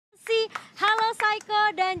Saiko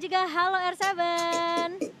dan juga halo R7.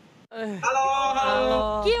 Halo, halo.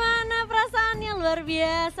 Gimana perasaannya? Luar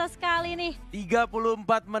biasa sekali nih. 34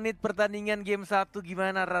 menit pertandingan game 1,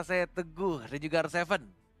 gimana rasanya Teguh dan juga R7?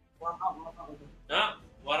 Nah,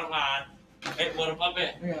 warm up. Warm up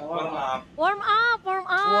ya? Iya, Warm up. Warm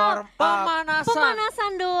up.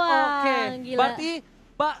 Pemanasan doang. Oke, Gila. berarti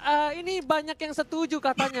ini banyak yang setuju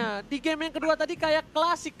katanya. Di game yang kedua tadi kayak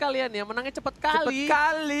klasik kalian ya, menangnya cepet kali. Cepet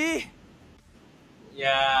kali.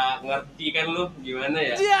 Ya, ngerti kan lu gimana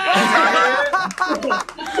ya?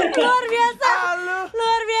 Luar biasa. Halo.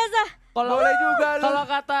 Luar biasa. Boleh juga lu. Kalau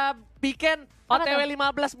kata Biken, Apa OTW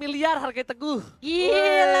tuh? 15 miliar harga Teguh.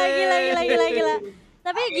 Gila.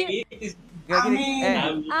 Tapi Gak gini,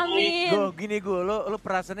 amin. Lo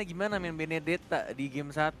perasaannya gimana main Benedetta di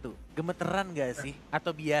game 1? Gemeteran gak sih?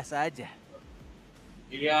 Atau biasa aja?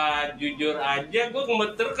 Ya, jujur aja gue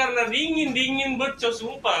gemeter karena dingin banget,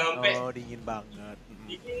 sumpah. Sampai Oh, dingin banget.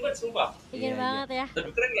 dingin banget, sumpah. Dingin Iya, banget ya.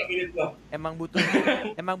 Tapi keren gak minit gua?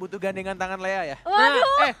 Emang butuh gandengan tangan Lea ya? Waduh.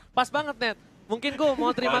 Nah, pas banget Net. Mungkin gue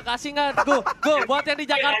mau terima kasih nggak? Gue buat yang di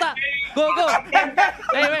Jakarta. Gue.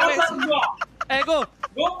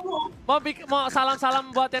 Gue mau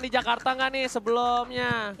salam-salam buat yang di Jakarta nggak nih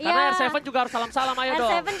sebelumnya? Karena Iya. R7 juga harus salam-salam, ayo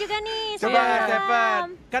dong. R7 juga nih. Coba salam.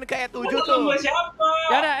 R7. Kan ke E7 tuh. Sama siapa?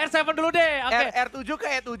 Ya udah R7 dulu deh. Oke. R7 ke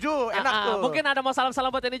E7, enak tuh. Mungkin ada mau salam-salam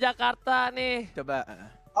buat yang di Jakarta nih. Coba.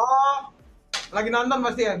 Oh, lagi nonton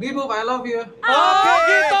pasti ya. Bibu, I love you. Oke,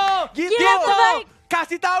 gitu. Gila, terbaik.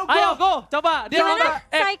 Kasih tahu gue. Ayo go, coba. Dia Gimana, nonton.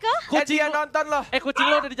 Saiko? Kucing Dia nonton loh. kucing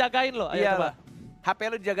lo udah dijagain lo. Ayo Iya coba. lah. HP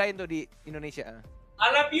lu dijagain tuh di Indonesia. I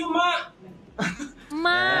love you, Mak.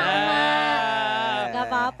 Gak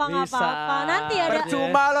apa-apa. Nanti ada.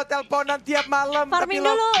 Percuma lo teleponan tiap malam. Farming tapi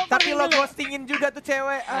dulu, lo farming dulu. ghostingin juga tuh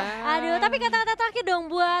cewek. Aduh, tapi kata-kata terakhir dong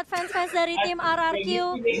buat fans-fans dari tim RRQ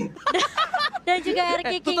dan juga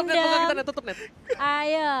RRQ Tutup net, bukan kita Kingdom. net, tutup net.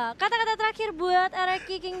 Ayo, kata-kata terakhir buat RRQ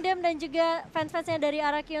Kingdom dan juga fans-fansnya dari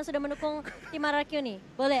RRQ yang sudah mendukung tim RRQ nih.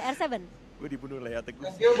 Boleh, R7. Gue dibunuh Lea Teguh.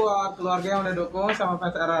 Thank you buat keluarga yang udah dukung sama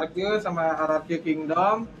fans RRQ sama RRQ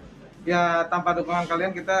Kingdom. Ya tanpa dukungan kalian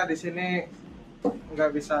kita di sini nggak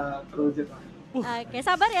bisa terwujud lah. Oke,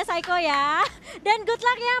 sabar ya Saiko ya. Dan good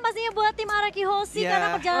luck ya pastinya buat tim RrQ Hoshi Yeah. karena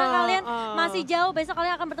perjalanan kalian masih jauh. Besok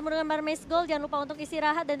kalian akan bertemu dengan Barmaid Gold. Jangan lupa untuk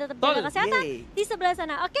istirahat dan tetap jaga kesehatan Yeay. di sebelah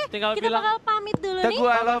sana. Oke, Tinggal kita bilang, bakal pamit dulu nih. Teguh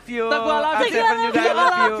I love you. Teguh, I love you. R7 juga I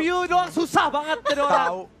love you. doang susah banget jadi orang.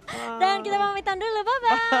 Tahu. Dan kita pamitan dulu,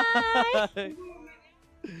 bye-bye.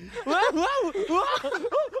 Wow.